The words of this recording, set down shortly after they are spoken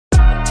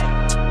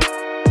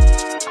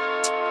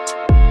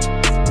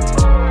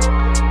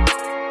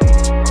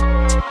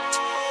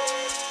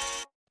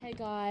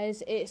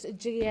guys, it's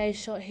GA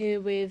Shot here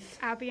with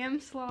Abby M.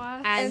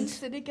 Slice. And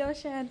City Girl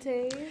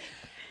Shanty.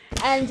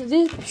 and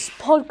this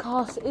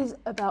podcast is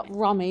about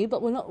Rami,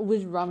 but we're not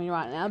with Rami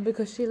right now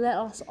because she let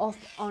us off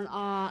on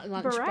our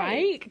lunch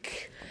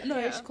break.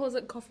 No, she calls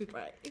it coffee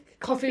break.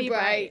 Coffee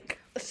break.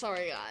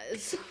 Sorry,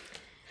 guys.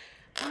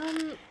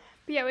 But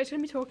yeah, we're just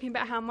going to be talking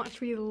about how much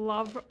we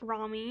love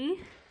Rami.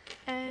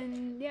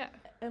 And yeah.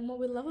 And what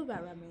we love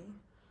about Rami.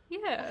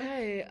 Yeah.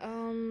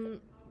 Okay,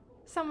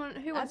 Someone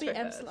who wants Abby to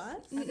M. go first?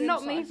 Slice.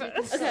 Not me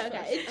first.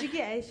 Okay. It's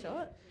GA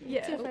Shot. Yeah.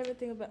 What's your favourite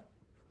thing about...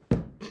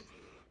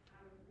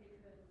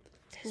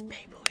 there's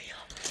people here.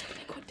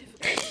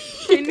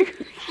 Technical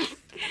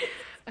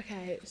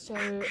Okay, so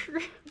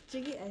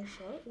GA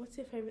Shot, what's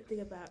your favourite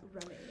thing about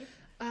Rami?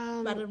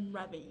 um,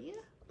 Rami.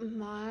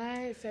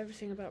 my favourite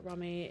thing about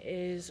Rami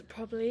is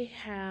probably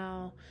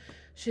how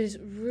she's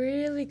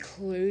really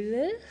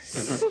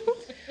clueless.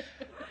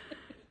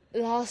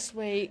 Last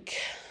week,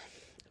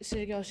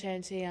 City Girl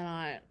Shanty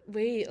and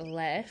we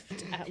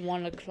left at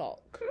 1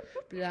 o'clock,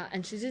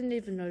 and she didn't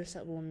even notice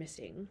that we were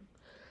missing.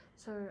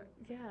 So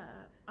yeah,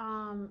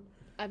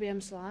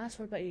 IBM Slice.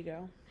 What about you,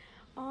 girl?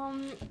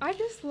 I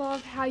just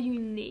love how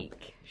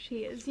unique she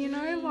is. You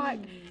know, like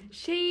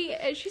she's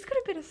got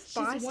a bit of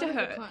spice to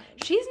her.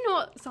 She's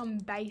not some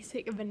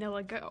basic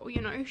vanilla girl.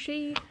 You know,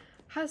 she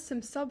has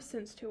some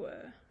substance to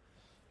her.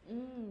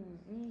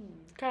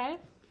 Okay.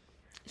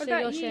 What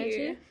about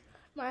you?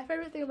 My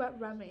favourite thing about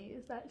Rami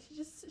is that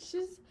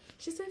she's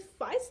so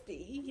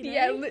feisty, you know?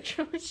 Yeah,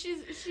 literally.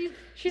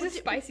 She's a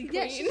spicy queen.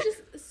 Yeah, she's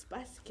just a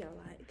spice girl.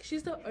 Like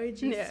she's the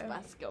OG Yeah.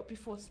 spice girl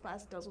before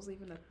Spice Girls was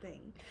even a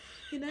thing.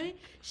 You know,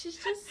 she's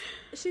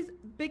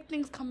big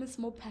things come in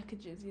small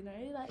packages. You know,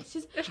 like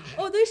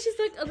although she's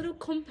like a little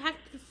compact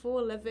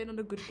 4'11"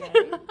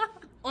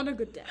 on a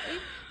good day.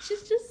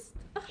 She's just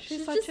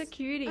She's such a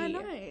cutie. I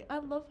know. I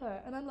love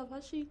her, and I love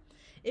how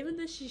even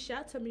though she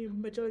shouts at me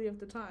majority of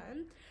the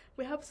time,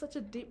 we have such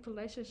a deep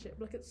relationship.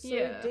 Like it's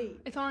so deep.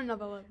 It's on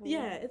another level.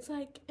 Yeah, it's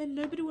like, and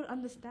nobody would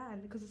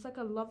understand because it's like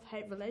a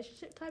love-hate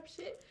relationship type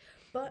shit.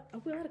 But are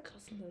we allowed to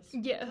cuss on this?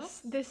 Yes,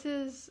 Cuss? this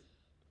is.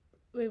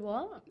 Wait,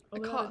 what? Are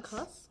we allowed to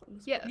cuss on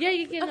this? Yeah. Yeah,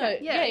 you can.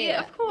 Okay,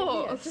 yeah, of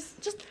course.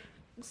 Yeah, just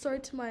sorry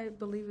to my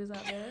believers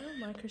out there,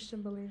 my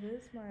Christian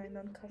believers, my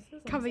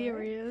non-cussers. Cover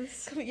your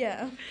ears.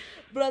 Yeah,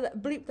 brother,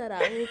 bleep that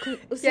out. We'll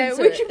Yeah,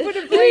 censor we it. should put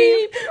a bleep.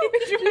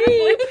 We should put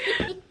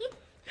a bleep.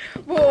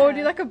 We'll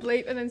do like a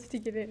bleep and then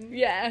stick it in.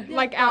 Yeah.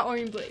 Like our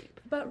own bleep.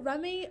 But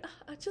Rami,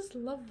 I just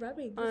love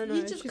Rami. I know,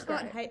 You just she's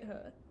can't great. hate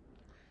her.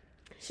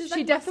 She like my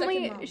second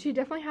definitely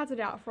mum. has it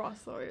out for us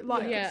though.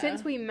 Like Yeah.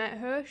 since we met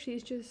her,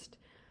 she's just.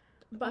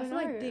 But I feel know.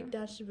 like deep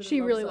down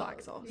She really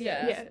loves likes us.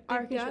 Yeah. Yeah, I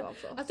reckon down, she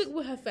loves us. I think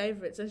we're her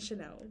favourites and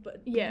Chanel,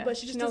 but Yeah, but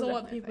she just Chanel's doesn't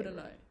want definitely people a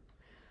to know.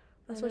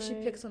 That's why she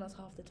know. picks on us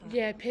half the time.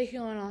 Yeah,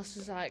 picking on us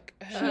is like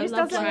her She just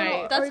love doesn't language.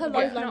 want That's her open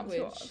love up to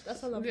language. us.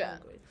 That's her love Yeah.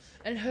 language.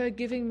 And her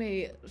giving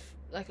me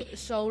like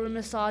shoulder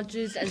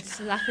massages and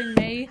slapping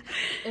me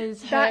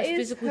is her That is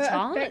physical her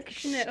touch.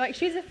 affectionate. Like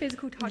she's a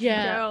physical touch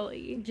Yeah.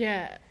 girly.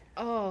 Yeah.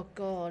 Oh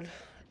god.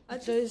 I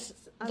Those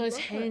love her.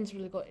 hands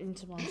really got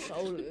into my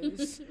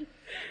shoulders.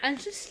 And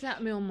she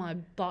slapped me on my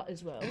butt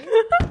as well.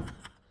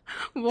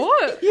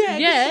 What?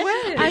 Yeah.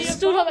 when? I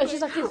stood up and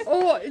she's like this.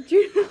 Oh, do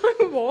you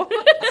know what?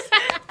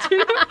 do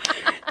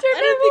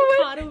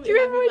you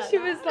remember when she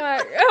was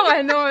like, oh,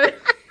 I know.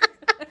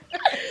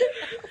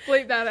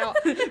 Bleep that out.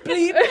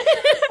 Bleep.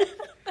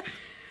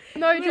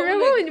 No, do you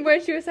remember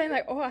when she was saying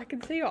like, oh, I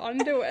can see your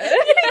underwear?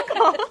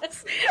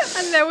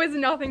 And there was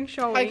nothing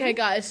showing. Okay,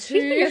 guys,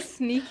 She's being to a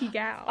sneaky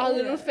gal. our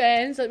little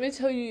fans, let me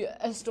tell you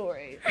a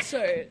story. So,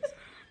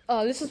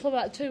 this was probably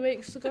like 2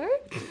 weeks ago.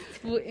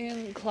 We were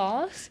in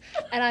class,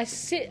 and I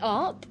sit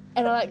up,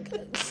 and I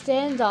like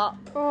stand up,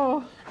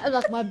 Oh. and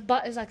like my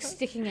butt is like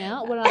sticking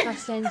out when I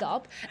stand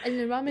up, and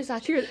then Rami's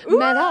like, She goes,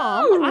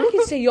 Madam, "Ooh." I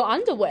can see your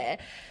underwear.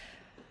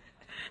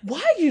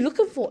 What are you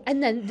looking for?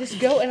 And then this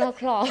girl in our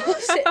class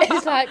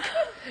is like,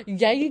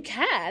 yeah, you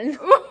can.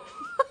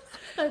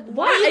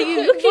 Why are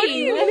you looking? What are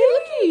you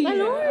looking? I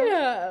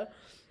know.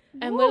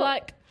 And we're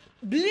like,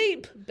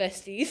 bleep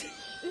besties.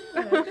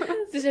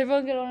 Does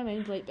everyone get what I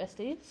mean? Bleep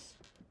besties?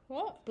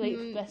 What?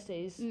 Bleep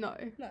besties. No.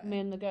 No. Me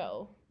and the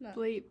girl. No.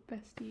 Bleep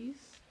besties.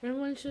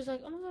 Remember when she was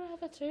like, oh my god, I have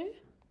that too?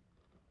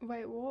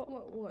 Wait, what?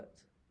 What?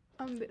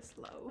 I'm a bit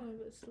slow. I'm a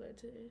bit slow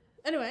too.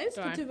 Anyways,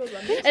 Sorry. continue about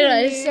Rami.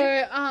 Anyway,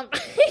 so,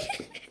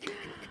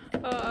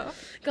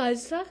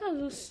 guys, it's like our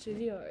little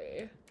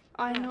studio.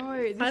 I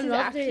know. This I is love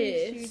actually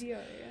a this. studio.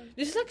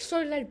 This is like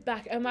so laid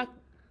back. I'm like,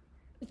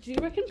 do you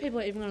reckon people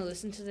are even going to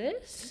listen to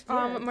this?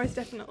 Yeah. Most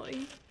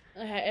definitely.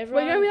 Okay, We're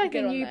everyone gonna be like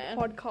get the on new there.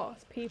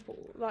 podcast people.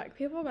 Like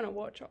people are gonna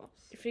watch us.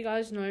 If you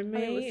guys know I me,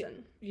 mean,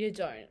 listen. you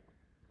don't.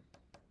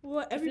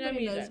 Well, everybody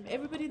me, you knows don't. me.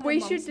 Everybody.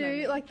 We should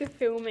do like the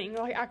filming,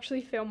 like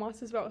actually film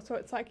us as well. So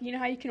it's like, you know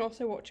how you can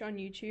also watch it on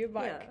YouTube,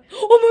 like Yeah.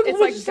 Oh my god, It's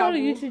we like should start a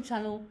double. YouTube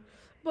channel.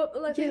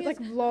 But like, Yeah, thing it's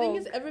is, like vlog. thing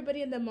is,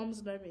 everybody and their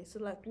moms know me, so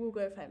like we'll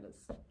go famous.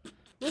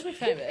 We'll be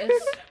famous.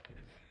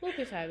 We'll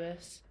be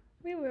famous.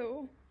 we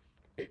will.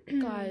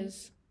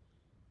 Guys,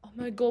 oh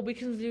my god, we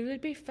can literally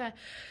be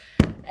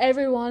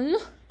everyone,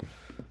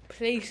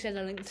 please send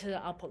a link to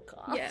our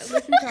podcast. Yeah,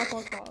 listen to our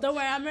podcast. Don't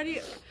worry, I'm ready.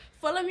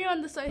 Follow me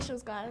on the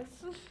socials, guys.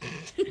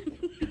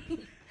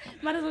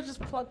 Might as well just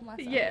plug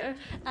myself. Yeah.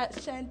 At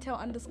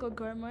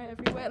Chantel_Gomo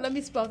everywhere. Let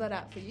me spell that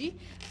out for you.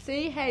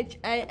 CHANTEL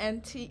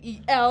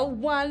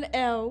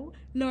 1L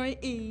no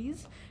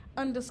E's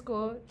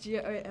 _GOMO.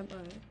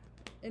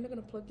 You're not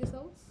gonna plug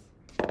yourselves?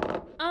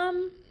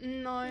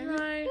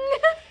 No.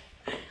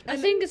 I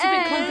think it's a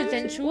bit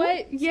confidential.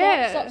 Wait,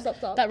 Yeah.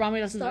 Stop. That Rami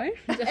doesn't know.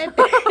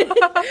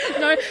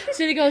 No,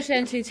 City Girl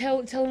Shanty,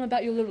 tell them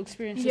about your little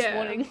experience this Yeah.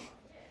 morning.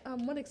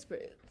 What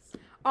experience?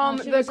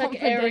 She The was,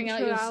 like, airing out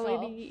your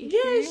confidentiality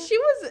Yeah, issue. she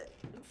was.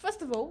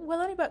 First of all, we're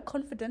learning about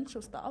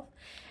confidential stuff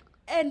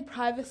and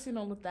privacy and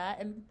all of that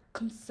and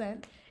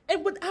consent.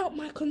 And without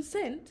my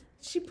consent,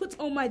 she puts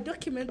all my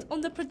documents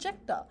on the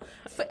projector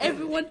for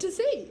everyone to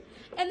see.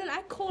 And then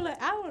I call her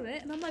out on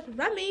it and I'm like,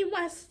 Rami,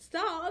 my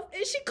stuff.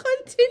 And she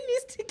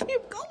continues to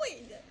keep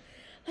going.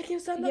 Like,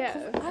 if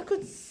I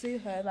could sue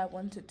her if I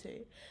wanted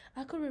to.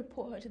 I could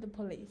report her to the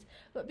police.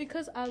 But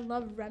because I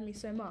love Rami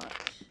so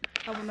much,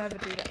 I will never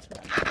do that to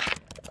Rami.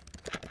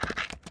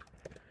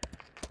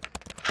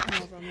 I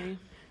love Rami.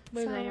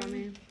 We love Same.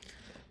 Rami.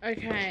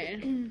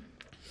 Okay.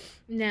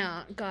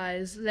 Now,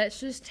 guys, let's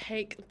just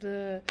take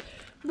We're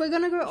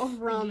gonna go off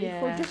Rami Yeah.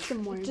 for just a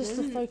moment. Just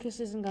the focus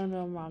isn't going to be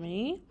on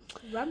Rami.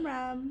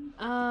 Ram.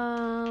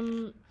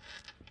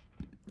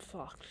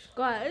 Fuck.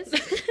 Guys,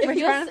 We're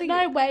trying to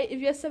think- if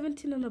you're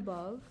 17 and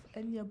above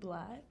and you're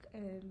black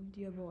and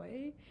you're a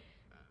boy,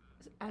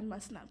 add my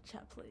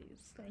Snapchat,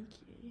 please. Thank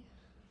you.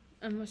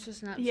 And what's your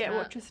Snapchat? Yeah,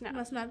 watch your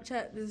My snap.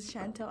 Snapchat is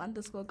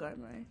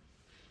Chantel_Gomo.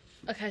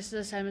 Okay, so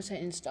the same as her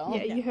Insta.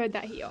 Yeah, you heard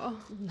that here.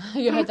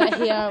 You heard that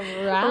here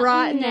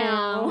right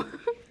now.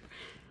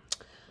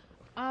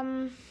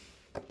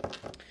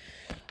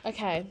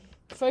 Okay,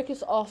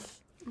 focus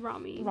off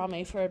Rami.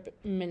 for a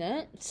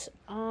minute.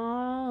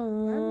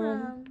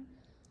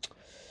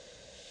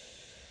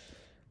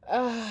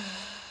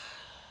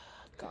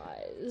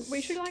 Guys,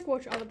 We should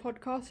watch other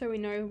podcasts so we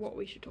know what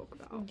we should talk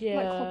about.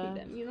 Yeah. Copy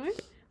them, you know?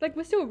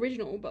 We're still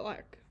original,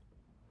 but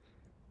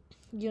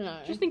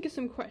just think of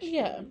some questions.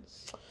 Yeah.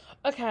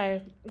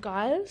 Okay,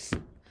 guys,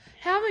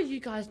 how are you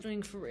guys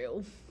doing for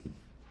real?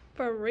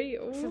 For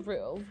real. For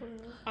real.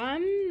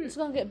 I'm It's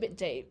gonna get a bit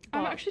deep.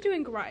 I'm but actually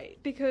doing great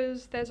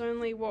because there's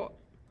only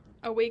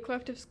a week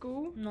left of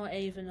school. not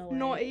even a week.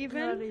 Not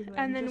even.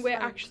 And then we're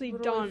actually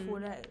done.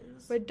 4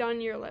 days. We're done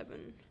year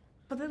 11.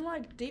 But then,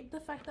 deep the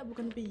fact that we're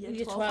going to be year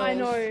Year 12. 12. I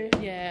know.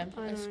 Yeah,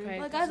 I that's know.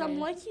 crazy. Guys, I'm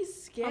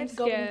scared I'm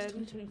going into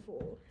scared.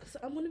 2024. Because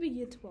I'm going to be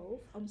year 12.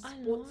 I'm I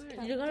know. sports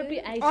captain. You're gonna be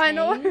 18. I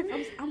know. I'm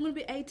going to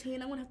be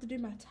 18. I'm going to have to do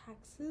my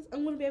taxes.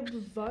 I'm going to be able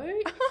to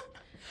vote.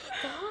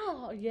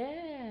 Oh, yeah.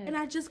 And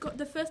I just got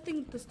the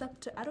step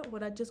to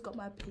adulthood. I just got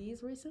my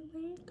P's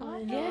recently.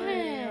 Guys.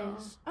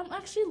 Yes. I'm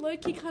actually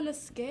low-key kind of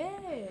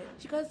scared.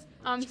 You guys,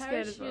 I'm scared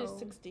cherish as well. your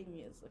 16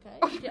 years,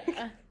 okay?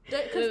 Yeah.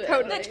 Because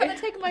Totally. they're trying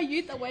to take my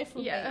youth away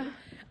from Yeah. me.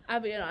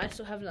 Abby and I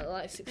still have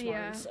another 6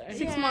 months. So. 6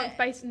 Yeah. months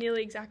based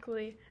nearly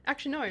exactly.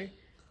 Actually, no.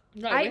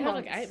 No, 8 we have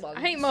months. 8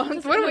 months. 8 months.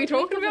 It's What are in we the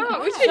blink talking of an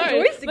about? We eye. should Sorry,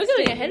 enjoy we're 16.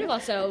 getting ahead of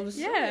ourselves.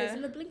 Yeah. Yes,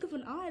 in the blink of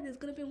an eye, there's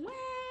going to be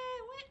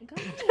guys.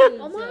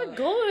 Oh my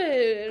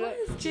god.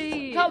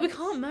 Jeez. We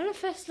can't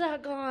manifest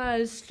that,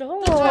 guys.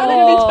 Stop. We're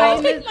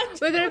gonna be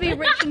famous. We're gonna be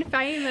rich and They're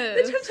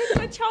famous. trying to take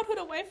my childhood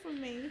away from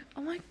me.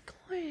 Oh my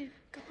god,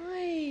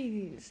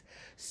 guys.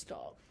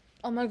 Stop.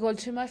 Oh my god,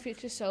 to my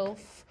future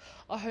self,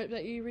 I hope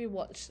that you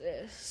rewatch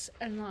this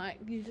and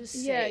you just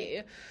see.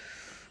 Yeah.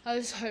 I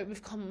just hope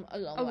we've come a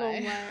long A way.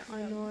 long way.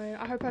 I know.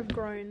 I hope I've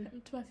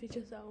grown. To my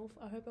future self,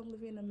 I hope I'm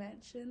living in a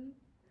mansion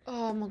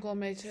Oh my god,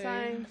 me too.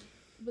 Same.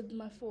 with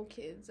my 4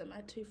 kids and my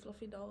 2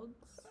 fluffy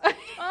dogs,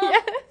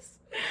 Yes.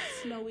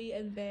 Snowy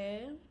and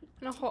Bear.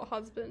 And a hot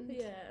husband.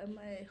 Yeah, and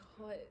my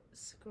hot,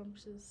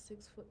 scrumptious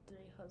 6'3"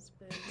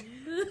 husband.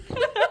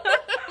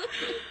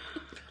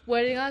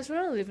 Where do you guys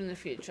want to live in the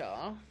future?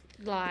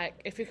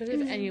 If you could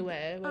live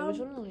anywhere, where would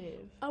you want to live?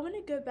 I want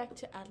to go back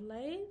to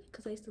Adelaide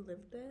because I used to live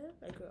there.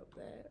 I grew up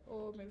there,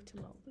 or move to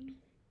Melbourne.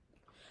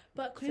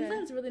 But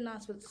Queensland's really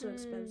nice, but it's so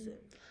expensive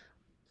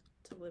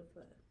to live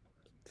there.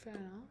 Fair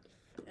enough.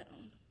 Yeah.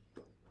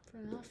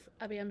 Fair enough.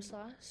 Abby M.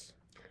 Slice.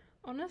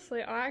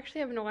 Honestly, I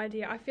actually have no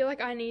idea. I feel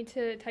like I need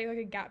to take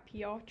a gap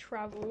year,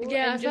 travel,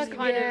 Yeah, and just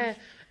kind of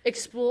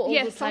explore all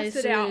the suss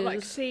places. it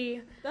out,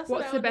 see That's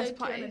what's what the I best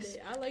would like you place. to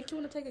do. I you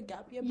want to take a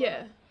gap year, but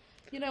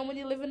Yeah. when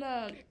you live in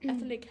a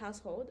ethnic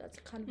household, that's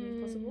kind of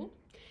impossible.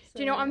 Do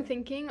you know what I'm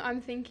thinking? I'm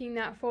thinking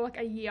that for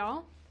a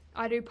year,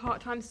 I do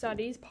part-time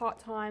studies,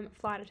 part-time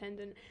flight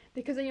attendant,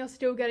 because then you're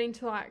still getting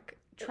to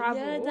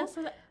travel. Yeah, that's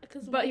what.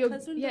 Because but you're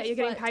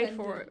getting paid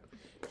for it.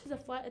 She's a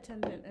flight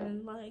attendant,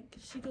 and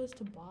she goes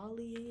to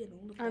Bali and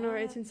all of that. I know,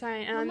 it's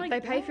insane, I'm and like, they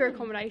pay for your damn.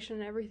 accommodation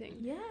and everything.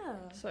 Yeah.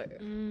 So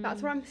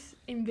that's what I'm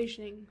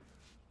envisioning.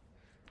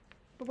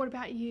 But what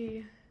about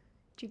you,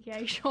 Jiggy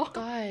Aisha?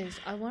 Guys,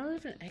 I want to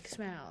live in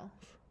Exmouth.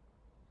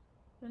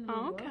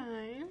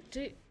 Okay.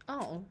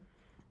 Oh,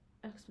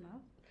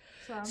 Exmouth.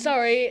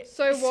 Sorry.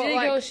 So what, City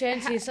like, girl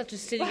Shanty is such a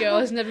city girl.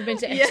 Has never been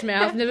to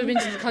Exmouth. Never been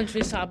to the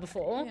countryside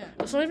before. Yeah.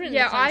 It's not even in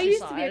Yeah, the I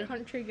used countryside. to be a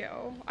country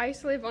girl. I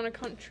used to live on a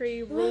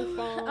country rural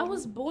farm. I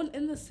was born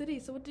in the city,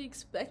 so what do you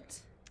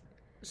expect?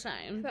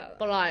 Same. That-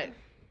 But like,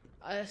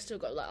 I still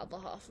got the other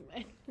half of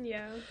me.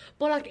 Yeah.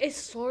 But like, it's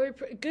so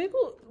pretty.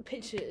 Google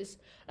pictures.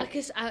 Like,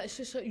 it's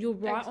actually so. You're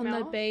right on the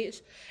Exmouth?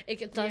 beach.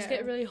 It does Yeah.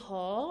 get really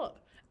hot.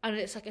 And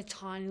it's like a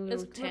tiny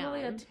little It's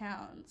literally town. a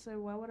town, so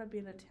why would I be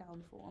in a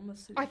town for? I'm a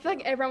city I feel like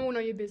girl. everyone will know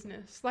your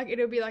business. Like,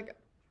 it'll be like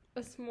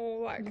a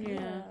small, like...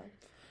 Yeah.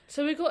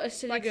 So we got a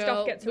city Like, girl,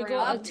 stuff gets we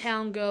got a around.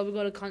 town girl, we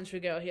got a country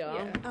girl here.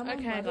 Yeah. I'm a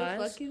Okay, guys.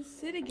 motherfucking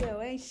city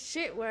girl. Ain't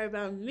shit worry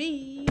about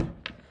me.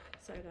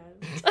 Sorry,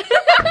 guys.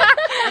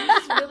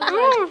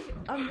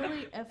 I'm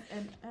really F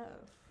and F.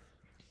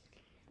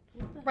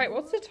 Wait,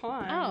 what's the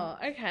time? Oh,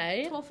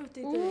 okay.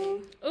 12:53.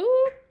 Ooh.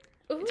 Ooh.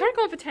 It's already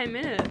gone for 10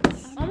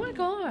 minutes. Oh my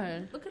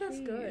god. Look at us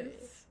go.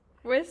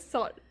 We're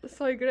so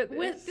good at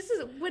this.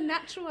 We're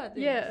natural at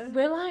this. Yeah.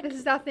 We're like This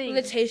is our thing.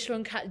 Letitia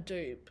and Kat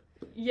Dupe.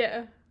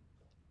 Yeah.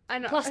 I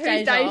know. Plus Who's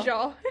Deja.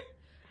 Deja?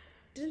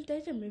 Didn't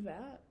Deja move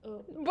out?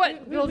 Oh.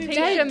 What? We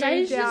Letitia moved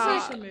Deja's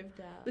out. Deja moved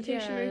out.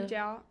 Letitia Yeah. moved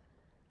out.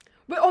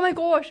 But, oh my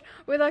gosh.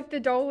 We're like the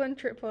Dolan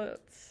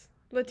triplets.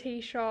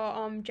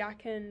 Letitia,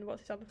 Jack, and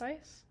what's his other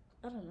face?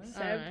 I don't know. I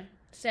Seb. don't know.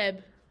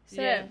 Seb.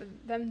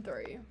 Seb. Them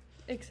three.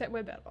 Except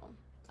we're better.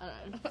 I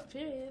don't know.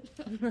 Period.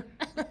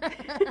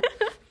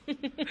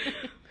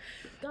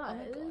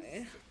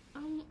 Guys,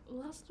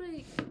 last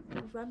week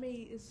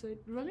Rami is so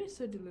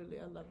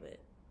delulu. I love it.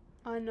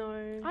 I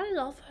know. I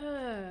love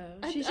her.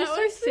 She's I just so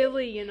honestly-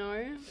 silly, you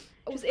know?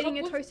 Just eating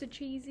a toasted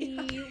cheesy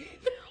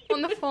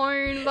on the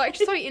phone. Like,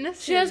 she's so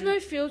innocent. She has no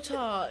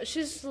filter.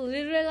 She's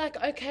literally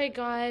like, okay,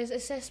 guys,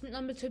 assessment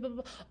number 2. Blah,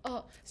 blah, blah.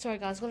 Oh, sorry,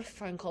 guys, got a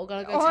phone call.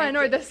 Gotta go. Oh, take I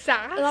know, it. the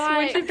sass when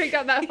Like- she picked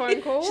up that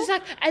phone call. She's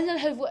like, and then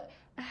her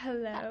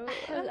hello.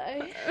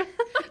 hello.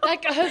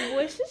 Like, her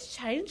voice just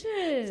changes.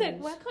 It's like,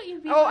 why can't you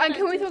be? Oh, and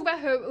can we talk about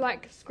her,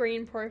 like,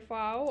 screen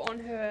profile on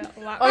her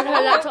laptop? On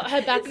her laptop,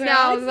 her background.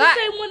 Now It's that-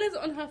 the same one as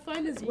on her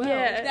phone as well.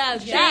 Yeah, Now,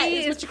 she that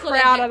is what you call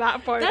proud a of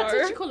that photo. That's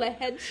what you call a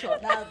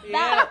headshot. Now,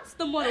 Yeah. that's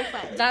the model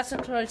face. That's a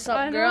close up,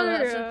 I girl. know.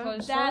 That's a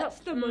close up. That's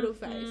the model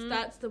face.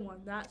 That's the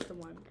one. That's the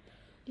one.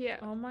 Yeah.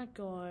 Oh my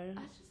god.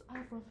 I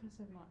love her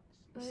so much.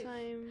 Like,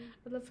 Same.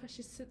 I love how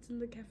she sits in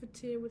the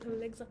cafeteria with her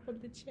legs up on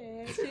the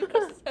chair. She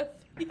crosses her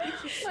feet.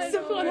 I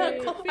Sipping on her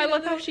know. coffee. I and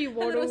love a how little- she a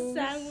little waddles.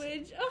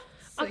 sandwich. Oh,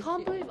 I so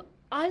can't cute. believe.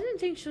 I didn't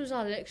think she was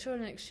our lecturer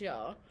next year.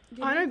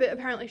 I know, but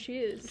apparently she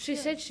is. She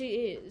said she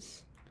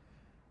is.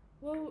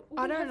 Well, we're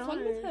I gonna don't have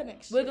fun know. with her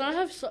next We're year. gonna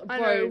have so. I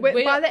Bro,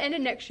 know. By the end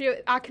of next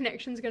year, our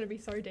connection's going to be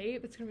so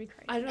deep. It's going to be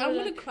crazy. I know. I'm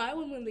gonna like, cry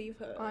when we leave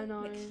her. I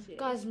know. Next year.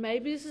 guys,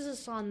 maybe this is a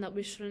sign that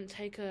we shouldn't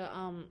take a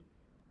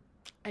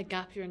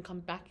gap year and come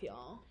back here.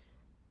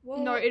 Well,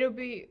 No, it'll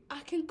be... I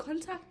can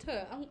contact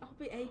her. I'll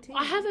be 18.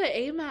 I have her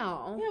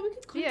email. Yeah, we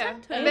could Yeah.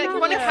 contact her. And then Yeah. you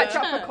want to catch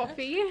up Yeah. for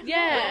coffee?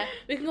 Yeah,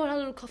 we can go on a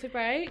little coffee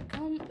break.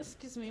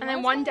 Excuse me. And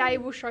then why one is that- day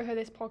we'll show her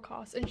this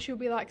podcast and she'll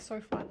be like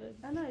so flattered.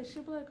 I know,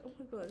 she'll be like, oh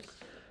my gosh,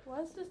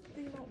 why is this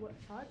thing not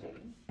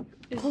charging?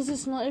 Because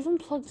it's not even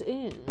plugged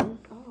in.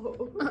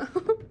 Oh.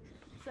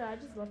 So I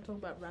just love talking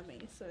about Rami,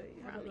 so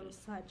I got a little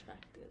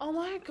sidetracked. Oh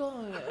my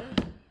god.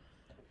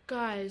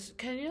 Guys,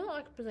 can you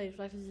like believe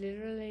like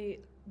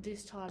literally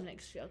this time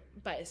next year,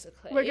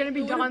 basically. We're going to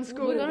be done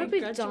school. We're gonna be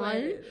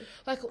graduated. done.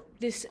 Like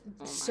this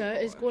my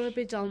cert is going to gosh.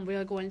 be done. We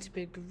are going to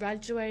be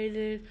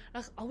graduated.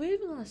 Like, are we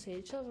even going to see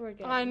each other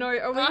again? I know.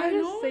 Are we I going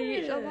to know.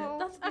 see each other?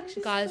 That's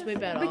actually Guys, so we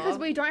better. funny. Because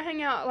we don't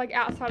hang out like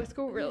outside of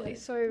school really, Yeah.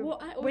 so Well,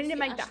 I we always need to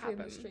see make that Ashley in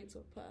happen. the streets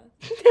of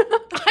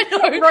Perth. I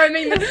know.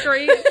 Roaming the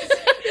streets.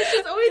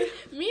 She's always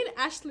me and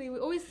Ashley. We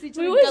always see each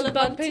We other always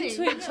bump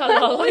gallivanting. into each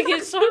other. Like,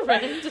 it's so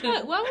random.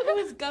 Like, why are we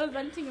always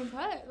gallivanting in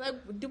Perth?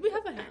 Like, do we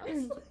have a house?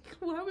 Like,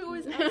 why are we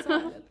always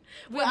outside?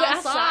 We're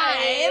outside.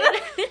 I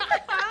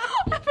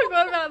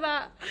forgot about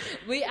that.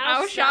 We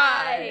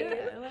Outside.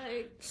 outside.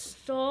 Like,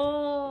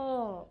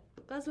 Stop.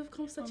 guys, we've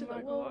come such Oh a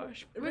my long way.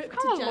 gosh. We've Rip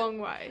come to a long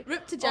way.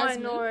 Rip to I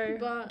Jasmine. know.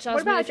 But Jasmine,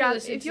 What about Jazz?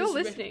 listening If to you're this,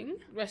 listening,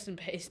 rest in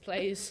peace,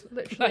 please.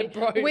 literally, Like,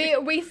 bro.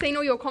 we seen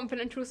all your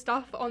confidential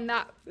stuff on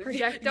that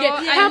projector, Yeah,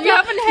 and how you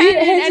about haven't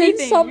handed in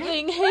anything.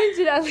 something.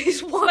 Handed at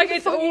least one. Like,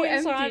 it's all fucking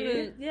empty.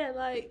 assignment. yeah,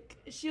 like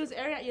she was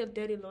airing out your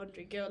dirty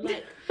laundry, girl.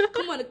 Like,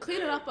 come on,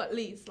 clean it up at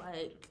least.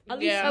 Like,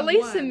 Yeah. At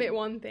least one. submit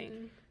one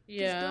thing.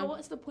 Yeah. Girl,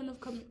 what's the point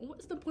of coming?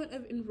 What's the point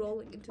of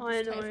enrolling into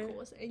I this know. TAFE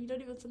course and you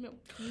don't even submit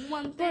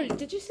one Bro, thing?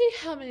 did you see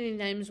how many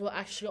names were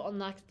actually on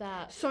like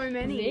that So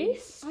many.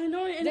 list? I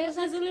know, and There's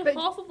there's only but-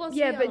 half of us.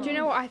 Yeah, here. but do you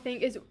know what I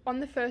think is on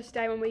the first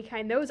day when we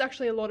came, there was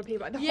actually a lot of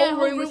people. Like, the Yeah,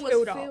 whole room was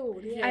filled up.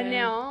 Yeah. And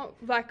now,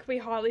 like, we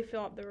hardly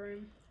fill up the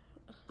room.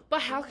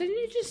 But how can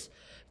you just...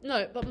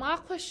 No, but my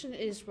question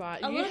is, right,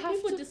 A you lot of have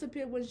people to...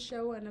 disappeared when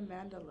Showa and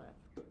Amanda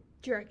left.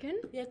 Do you reckon?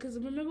 Yeah, because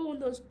remember when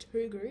those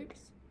two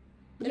groups?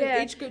 And Yeah.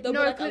 in each group there No,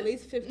 were like 'cause- at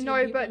least 15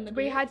 No, people in but the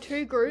we group. had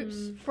two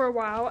groups for a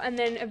while, and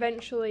then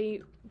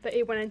eventually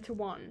it went into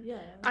one. Yeah.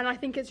 And I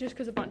think it's just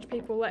because a bunch of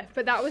people left.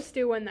 But that was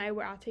still when they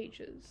were our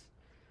teachers.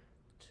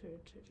 True.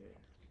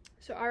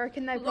 So I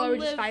reckon they Long probably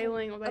were just live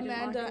failing or they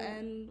Amanda didn't like it.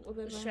 and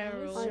whatever.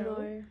 Cheryl. I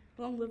know.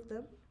 Long live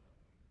them.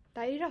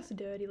 They did us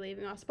dirty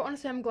leaving us. But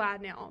honestly, I'm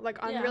glad now. Like,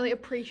 I'm Yeah. really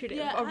appreciative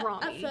of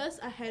Rami. At first,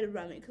 I hated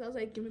Rami because I was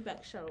like, give me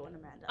back Cheryl and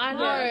Amanda. I know.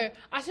 Yeah.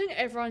 I think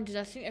everyone did.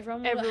 I think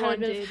everyone had a Everyone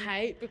bit did. of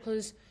hate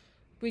because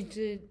we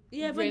did.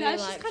 Yeah, but really now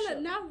she's like kind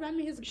of, now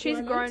Rami has She's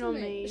grown on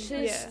me. She's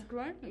Yeah.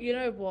 grown. You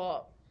know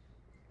what?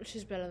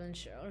 She's better than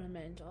Cheryl and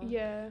Amanda.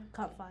 Yeah.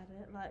 Can't find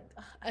it. Like,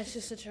 It's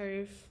just the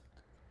truth.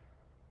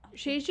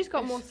 She's just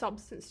got more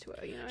substance to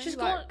her, you know? She's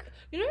like, got.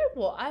 You know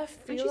what? I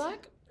feel she's-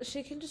 like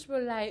she can just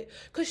relate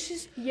because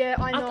she's. Yeah,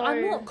 I know.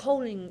 I'm not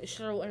calling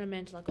Cheryl and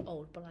Amanda like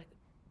old, but like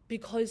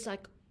because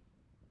like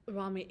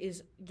Rami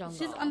is younger.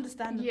 she's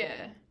understandable.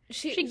 Yeah.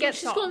 She gets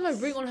She's got no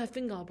us. ring on her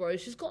finger, bro.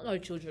 She's got no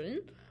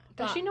children.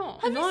 Does But- she not?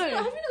 Have, No. have you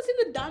not seen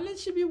the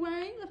diamonds she be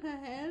wearing on her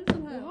hands?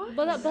 And her What?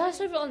 But that's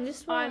over on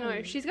this one. I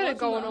know. She's got it What's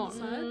going the on. other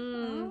side?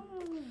 Mm.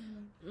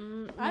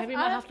 Oh. Maybe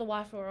might have to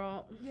wife her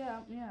up. Yeah.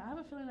 I have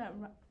a feeling that.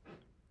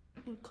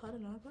 Oh, God, I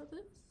don't know about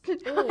this.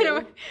 I know. No,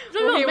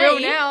 Well, not he me. will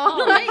now.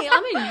 Not me.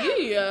 I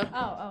mean you.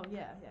 Oh,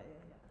 yeah.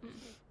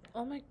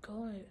 Oh my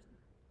god.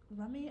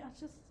 Rami, I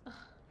just.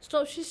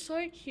 Stop. She's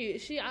so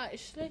cute. She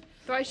actually.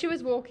 The way she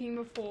was walking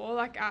before,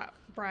 like at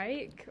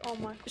break. Oh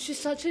my. She's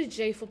such a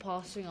G for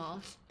passing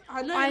us.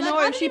 I know. I like, know,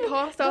 I and didn't she even-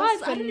 passed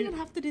guys, us. I didn't and even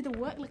have to do the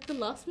work. Like the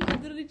last one, I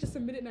literally just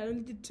submitted and I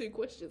only did 2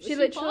 questions. She And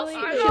literally,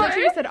 passed she me. know.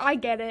 literally said, "I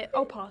get it.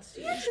 I'll pass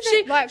you."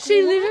 She Like,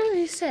 she what?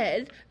 literally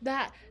said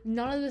that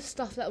none of the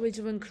stuff that we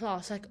do in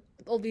class, like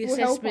all the Will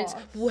help assessments,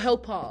 us. will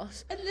help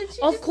us. And then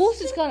she Of just, course,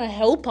 it's gonna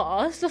help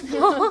us. The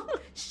fuck?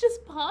 she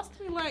just passed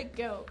me like,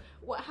 girl,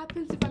 what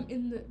happens if I'm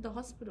in the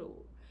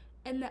hospital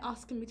and they're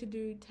asking me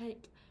to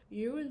take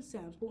urine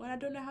sample and I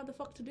don't know how the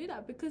fuck to do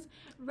that because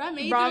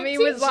Rami didn't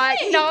was teach like,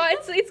 me. "No,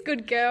 it's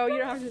good, girl. You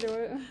don't have to do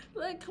it."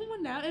 Like, come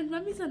on now. And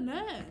Rami's a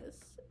nurse.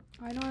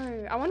 I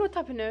know. I wonder what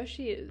type of nurse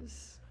she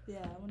is. Yeah,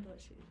 I wonder what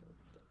she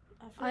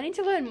is. I need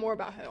to learn more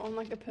about her on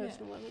like a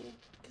personal level.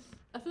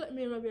 I feel like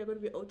me and Rami are going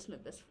to be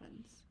ultimate best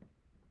friends.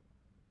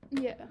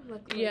 Yeah.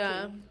 Like,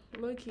 Yeah.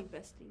 low-key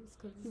besties.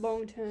 Cause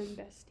Long-term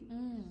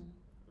bestie.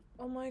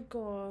 Oh my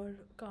god,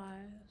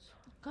 guys.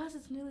 Guys,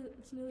 it's nearly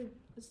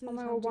Oh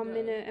my time god, to 1 go.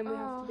 minute and we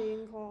have to be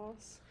in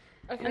class.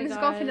 Okay, And this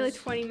has gone for nearly guys.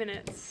 20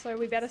 minutes, so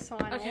we better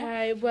sign off.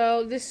 Okay,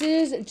 well, this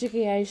is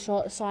GKA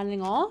Shot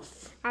signing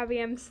off.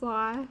 IBM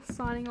Sly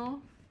signing off.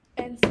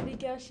 And City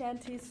Girl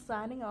Shanty's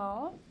signing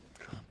off.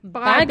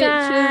 Bye,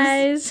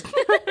 bitches. guys.